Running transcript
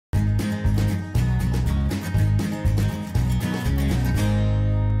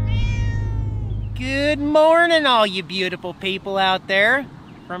Good morning, all you beautiful people out there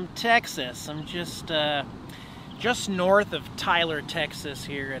from Texas. I'm just north of Tyler, Texas,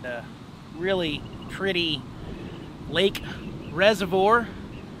 here at a really pretty lake reservoir.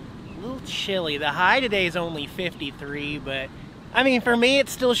 A little chilly. The high today is only 53, but I mean, for me,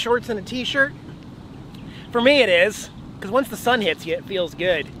 it's still shorts and a t-shirt. For me, it is, because once the sun hits you, it feels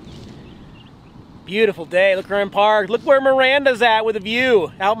good. Beautiful day. Look, we're in park. Look where Miranda's at with a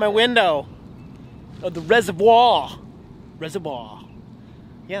view out my window of the reservoir.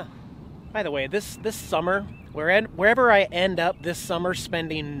 Yeah. By the way, this summer, wherever I end up this summer,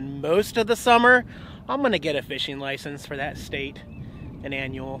 spending most of the summer, I'm gonna get a fishing license for that state, an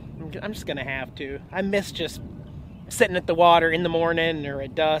annual. I'm just gonna have to. I miss just sitting at the water in the morning or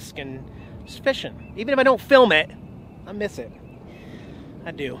at dusk and just fishing. Even if I don't film it, I miss it.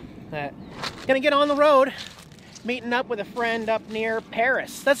 I do. Gonna get on the road, meeting up with a friend up near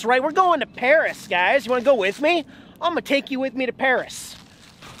Paris. That's right, we're going to Paris, guys. You wanna go with me? I'm gonna take you with me to Paris.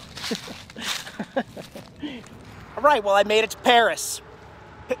 All right, well, I made it to Paris.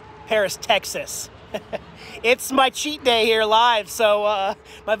 Paris, Texas. It's my cheat day here live, so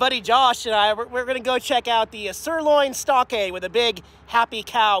my buddy Josh and I, we're gonna go check out the sirloin stockade with a big happy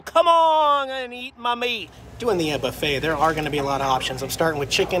cow. Come on and eat my meat. Doing the buffet, there are gonna be a lot of options. I'm starting with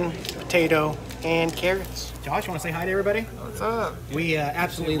chicken, potato, and carrots. Josh, you wanna say hi to everybody? What's up? We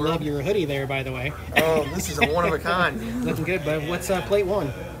absolutely love your hoodie there, by the way. Oh, this is a one of a kind. Looking good, bud. What's plate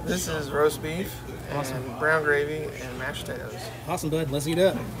one? This is roast beef, awesome, brown gravy, and mashed potatoes. Awesome, bud. Let's eat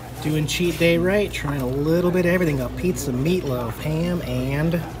up. Doing cheat day right, trying a little bit of everything. Got pizza, meatloaf, ham,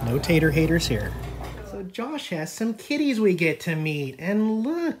 and no tater haters here. So Josh has some kitties we get to meet, and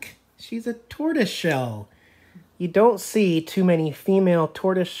look, she's a tortoiseshell. You don't see too many female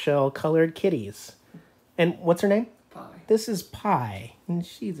tortoiseshell colored kitties. And what's her name? Pie. This is Pie, and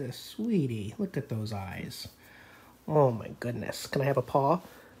she's a sweetie. Look at those eyes. Oh my goodness. Can I have a paw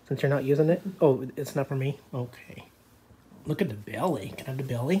since you're not using it? Oh, it's not for me? Okay. Look at the belly. Can I have the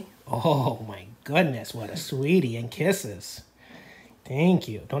belly? Oh my goodness, what a sweetie, and kisses. Thank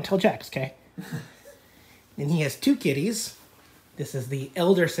you. Don't tell Jax, okay? And he has two kitties. This is the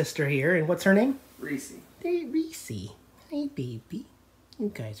elder sister here, and what's her name? Reese. Hey, Reese. Hi, baby.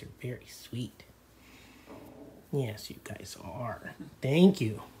 You guys are very sweet. Yes, you guys are. Thank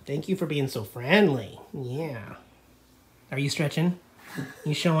you. Thank you for being so friendly. Yeah. Are you stretching?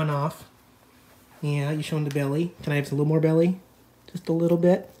 You showing off? Yeah, you showing the belly? Can I have a little more belly? Just a little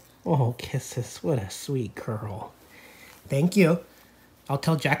bit? Oh, kisses. What a sweet girl. Thank you. I'll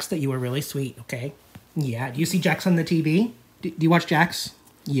tell Jax that you were really sweet, okay? Yeah. Do you see Jax on the TV? Do you watch Jax?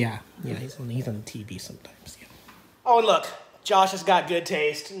 Yeah. Yeah, he's on the TV sometimes. Yeah. Oh, and look. Josh has got good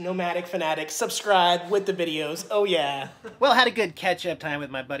taste. Nomadic Fanatic. Subscribe with the videos. Oh, yeah. Well, had a good catch-up time with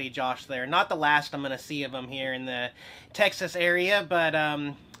my buddy Josh there. Not the last I'm going to see of him here in the Texas area, but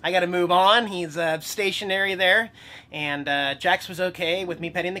I got to move on. He's stationary there. And Jax was okay with me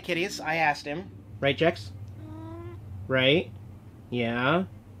petting the kitties. I asked him. Right, Jax? Right? Yeah.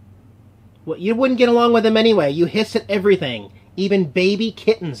 Well, you wouldn't get along with him anyway. You hiss at everything. Even baby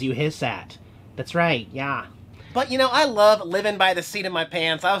kittens you hiss at. That's right, yeah. But, you know, I love living by the seat of my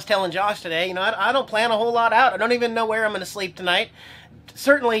pants. I was telling Josh today, you know, I don't plan a whole lot out. I don't even know where I'm going to sleep tonight.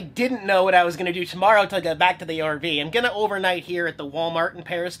 Certainly didn't know what I was going to do tomorrow until I got back to the RV. I'm going to overnight here at the Walmart in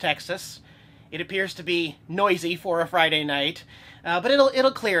Paris, Texas. It appears to be noisy for a Friday night. But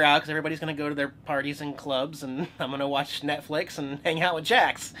it'll clear out because everybody's going to go to their parties and clubs, and I'm going to watch Netflix and hang out with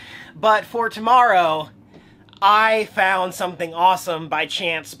Jax. But for tomorrow, I found something awesome by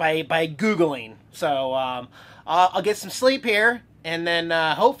chance by Googling. So I'll get some sleep here, and then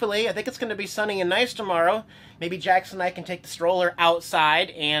hopefully, I think it's going to be sunny and nice tomorrow. Maybe Jax and I can take the stroller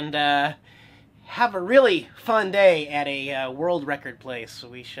outside and have a really fun day at a world record place.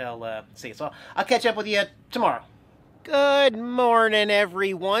 We shall see. So I'll catch up with you tomorrow. Good morning,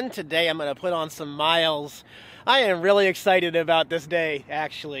 everyone. Today I'm going to put on some miles. I am really excited about this day,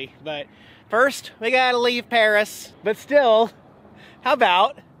 actually. But first, we got to leave Paris. But still, how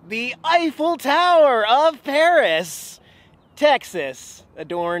about the Eiffel Tower of Paris, Texas,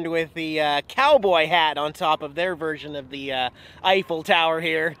 adorned with the cowboy hat on top of their version of the Eiffel Tower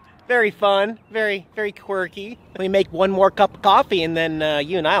here. Very fun, very, very quirky. We make one more cup of coffee and then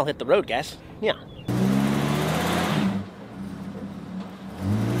you and I'll hit the road, guys. Yeah.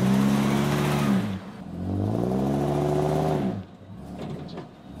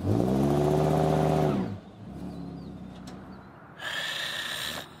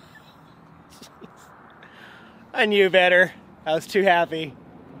 I knew better. I was too happy.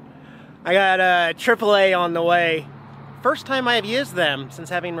 I got AAA on the way. First time I've used them since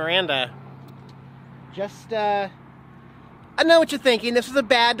having Miranda. Just, I know what you're thinking. This was a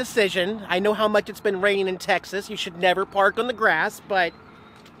bad decision. I know how much it's been raining in Texas. You should never park on the grass, but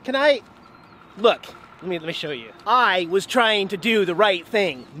can I... Look, let me show you. I was trying to do the right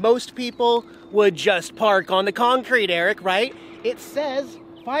thing. Most people would just park on the concrete, Eric, right? It says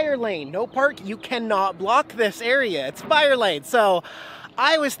fire lane, no park. You cannot block this area. It's fire lane. So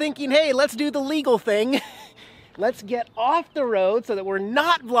I was thinking, hey, let's do the legal thing. Let's get off the road so that we're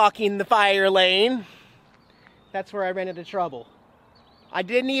not blocking the fire lane. That's where I ran into trouble. I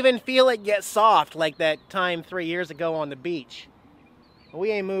didn't even feel it get soft like that time 3 years ago on the beach.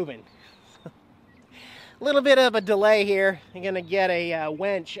 We ain't moving. A little bit of a delay here. I'm gonna get a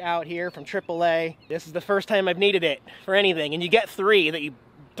wench out here from AAA. This is the first time I've needed it for anything, and you get three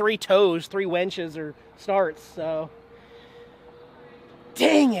tows, 3 wenches or starts, so.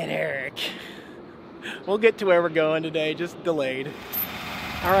 Dang it, Eric. We'll get to where we're going today, just delayed.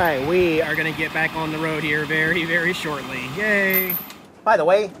 All right, we are gonna get back on the road here very, very shortly. Yay. By the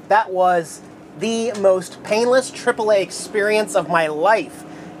way, that was the most painless AAA experience of my life.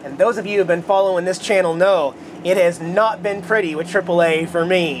 And those of you who have been following this channel know it has not been pretty with AAA for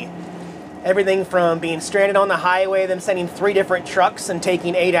me. Everything from being stranded on the highway, them sending 3 different trucks and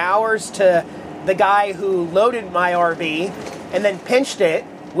taking 8 hours, to the guy who loaded my RV and then pinched it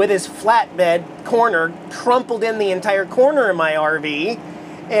with his flatbed corner, crumpled in the entire corner of my RV,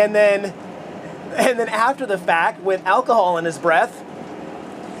 and then after the fact, with alcohol in his breath,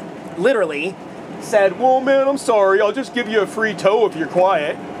 literally said, "Well, man, I'm sorry, I'll just give you a free tow if you're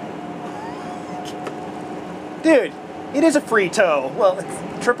quiet." Dude, it is a free tow. Well,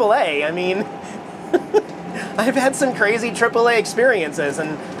 it's AAA, I mean, I've had some crazy AAA experiences,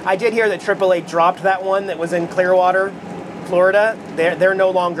 and I did hear that AAA dropped that one that was in Clearwater, Florida. They're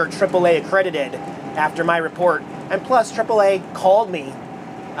no longer AAA accredited after my report. And plus, AAA called me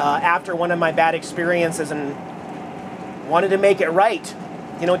after one of my bad experiences and wanted to make it right.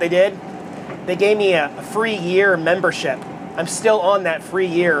 You know what they did? They gave me a free year membership. I'm still on that free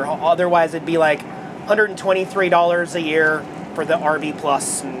year. Otherwise, it'd be like $123 a year for the RV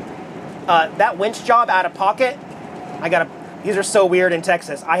Plus. And that winch job out of pocket, these are so weird in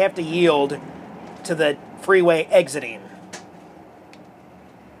Texas. I have to yield to the freeway exiting.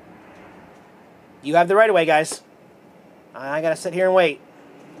 You have the right of way, guys. I gotta sit here and wait.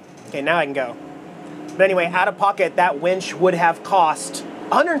 Okay, now I can go. But anyway, out of pocket, that winch would have cost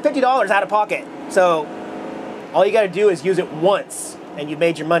 $150 out of pocket. So all you got to do is use it once and you've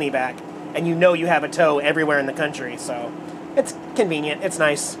made your money back, and you know you have a tow everywhere in the country. So it's convenient, it's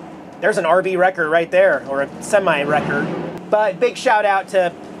nice. There's an RV wrecker right there, or a semi-wrecker. But big shout out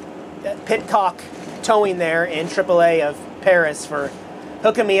to Pitcock Towing there in AAA of Paris for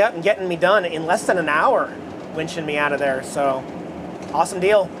hooking me up and getting me done in less than an hour, winching me out of there. So awesome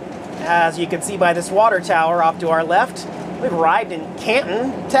deal. As you can see by this water tower off to our left, we've arrived in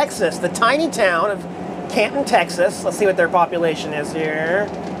Canton, Texas, the tiny town of Canton, Texas. Let's see what their population is here.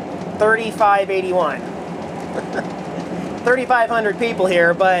 3,581. 3,500 people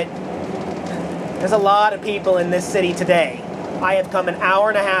here, but there's a lot of people in this city today. I have come an hour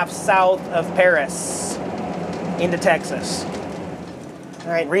and a half south of Paris into Texas.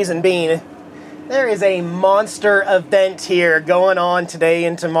 All right, reason being, there is a monster event here going on today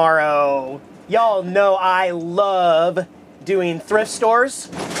and tomorrow. Y'all know I love doing thrift stores,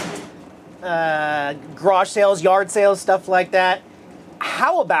 garage sales, yard sales, stuff like that.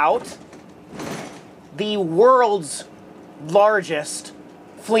 How about the world's largest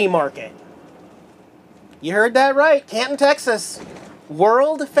flea market? You heard that right, Canton, Texas.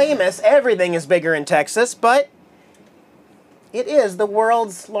 World famous. Everything is bigger in Texas, but it is the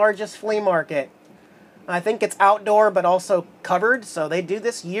world's largest flea market. I think it's outdoor, but also covered, so they do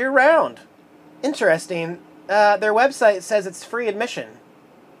this year-round. Interesting. Their website says it's free admission,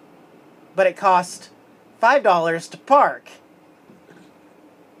 but it costs $5 to park.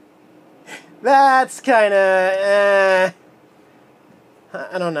 That's kind of,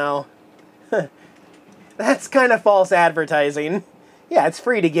 I don't know. That's kind of false advertising. Yeah, it's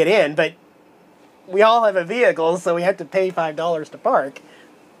free to get in, but we all have a vehicle, so we have to pay $5 to park.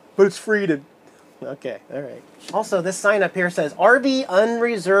 But it's free to... Okay, all right. Also, this sign up here says, RV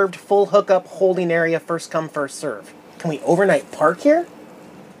unreserved full hookup holding area, first come, first serve. Can we overnight park here?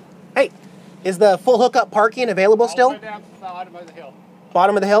 Hey, is the full hookup parking available still? All the way down to the bottom of the hill.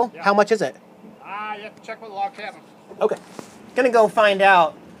 Bottom of the hill? Yeah. How much is it? You have to check with the log cabin. Okay. Gonna go find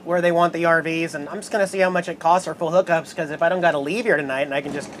out where they want the RVs, and I'm just gonna see how much it costs for full hookups, because if I don't gotta leave here tonight and I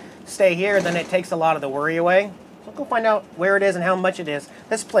can just stay here, then it takes a lot of the worry away. So I'll go find out where it is and how much it is.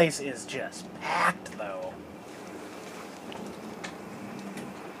 This place is just packed, though.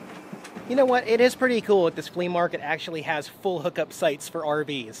 You know what? It is pretty cool that this flea market actually has full hookup sites for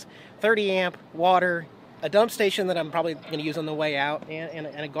RVs. 30 amp, water, a dump station that I'm probably going to use on the way out, and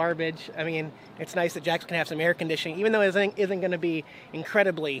a garbage. I mean, it's nice that Jack's going to have some air conditioning, even though it isn't going to be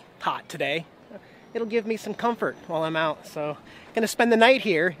incredibly hot today. It'll give me some comfort while I'm out. So, going to spend the night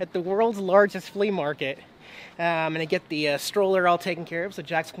here at the world's largest flea market. I'm going to get the stroller all taken care of so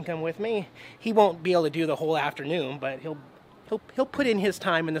Jax can come with me. He won't be able to do the whole afternoon, but he'll put in his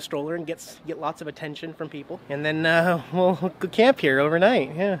time in the stroller and get lots of attention from people. And then we'll go camp here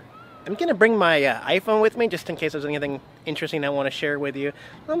overnight. Yeah. I'm going to bring my iPhone with me just in case there's anything interesting I want to share with you.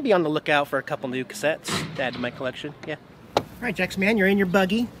 I'll be on the lookout for a couple new cassettes to add to my collection. Yeah. All right, Jax, man, you're in your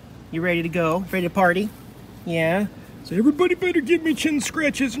buggy. You ready to go? Ready to party? Yeah. So everybody better give me chin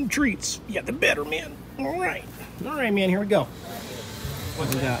scratches and treats. Yeah, the better, man. All right. All right, man, here we go. We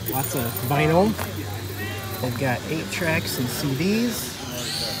got lots of vinyl. We've got 8 tracks and CDs.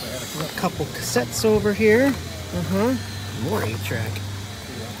 A couple cassettes over here. More 8-track.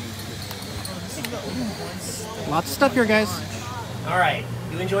 Lots of stuff here, guys. All right,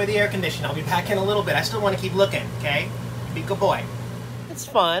 you enjoy the air conditioning. I'll be packing a little bit. I still want to keep looking, okay? Be a good boy. It's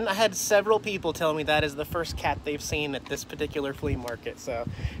fun. I had several people tell me that is the first cat they've seen at this particular flea market, so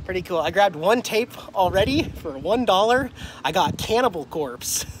pretty cool. I grabbed one tape already for $1. I got Cannibal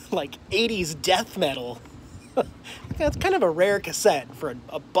Corpse, like 80s death metal. That's kind of a rare cassette for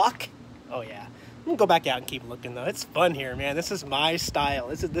a buck. Oh yeah. I'm gonna go back out and keep looking though. It's fun here, man. This is my style.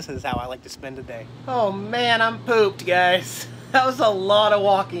 This is how I like to spend a day. Oh man, I'm pooped, guys. That was a lot of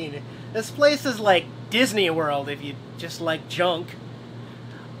walking. This place is like Disney World if you just like junk.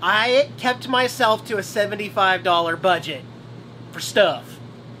 I kept myself to a $75 budget for stuff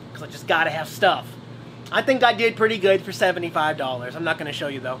because I just gotta have stuff. I think I did pretty good for $75. I'm not gonna show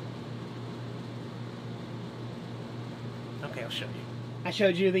you though. Okay, I'll show you. I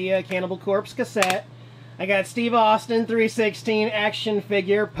showed you the Cannibal Corpse cassette. I got Steve Austin 316 action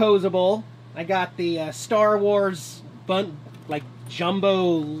figure, posable. I got the Star Wars like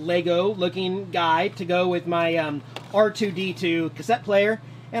jumbo Lego looking guy to go with my R2-D2 cassette player.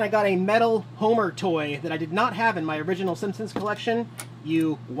 And I got a metal Homer toy that I did not have in my original Simpsons collection.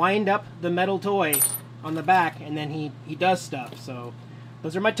 You wind up the metal toy on the back and then he does stuff. So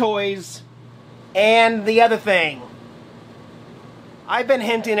those are my toys. And the other thing. I've been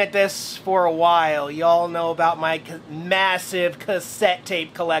hinting at this for a while. Y'all know about my massive cassette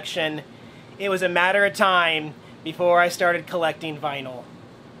tape collection. It was a matter of time before I started collecting vinyl.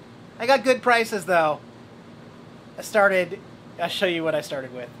 I got good prices though. I'll show you what I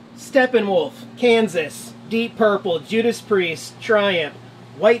started with. Steppenwolf, Kansas, Deep Purple, Judas Priest, Triumph,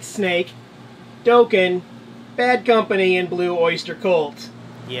 Whitesnake, Dokken, Bad Company, and Blue Oyster Cult.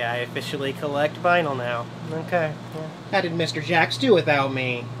 Yeah, I officially collect vinyl now. Okay. Yeah. How did Mr. Jax do without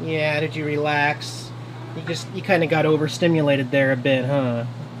me? Yeah, did you relax? You kind of got overstimulated there a bit, huh?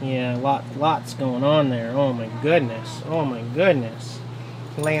 Yeah, lots going on there. Oh my goodness. Oh my goodness.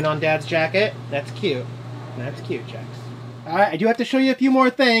 Laying on Dad's jacket? That's cute. That's cute, Jax. Alright, I do have to show you a few more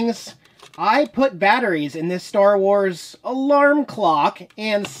things. I put batteries in this Star Wars alarm clock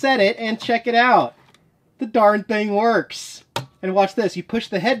and set it and check it out. The darn thing works. And watch this, you push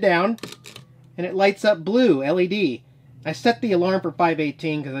the head down and it lights up blue LED. I set the alarm for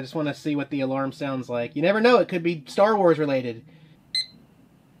 5:18 because I just want to see what the alarm sounds like. You never know, it could be Star Wars related.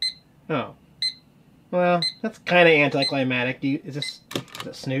 Oh. Well, that's kind of anticlimactic. Is this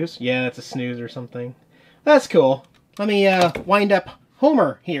a snooze? Yeah, that's a snooze or something. That's cool. Let me wind up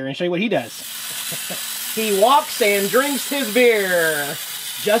Homer here and show you what he does. He walks and drinks his beer,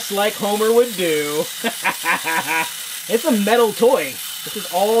 just like Homer would do. It's a metal toy. This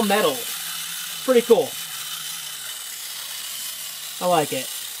is all metal. It's pretty cool. I like it.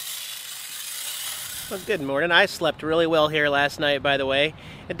 Well, good morning. I slept really well here last night, by the way.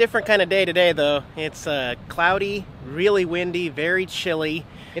 A different kind of day today, though. It's cloudy, really windy, very chilly.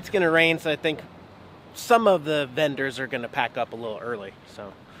 It's going to rain, so I think some of the vendors are going to pack up a little early.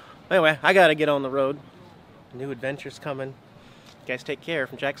 So, anyway, I got to get on the road. New adventures coming. You guys take care.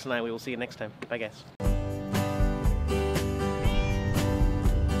 From Jackson and I, we will see you next time. Bye, guys.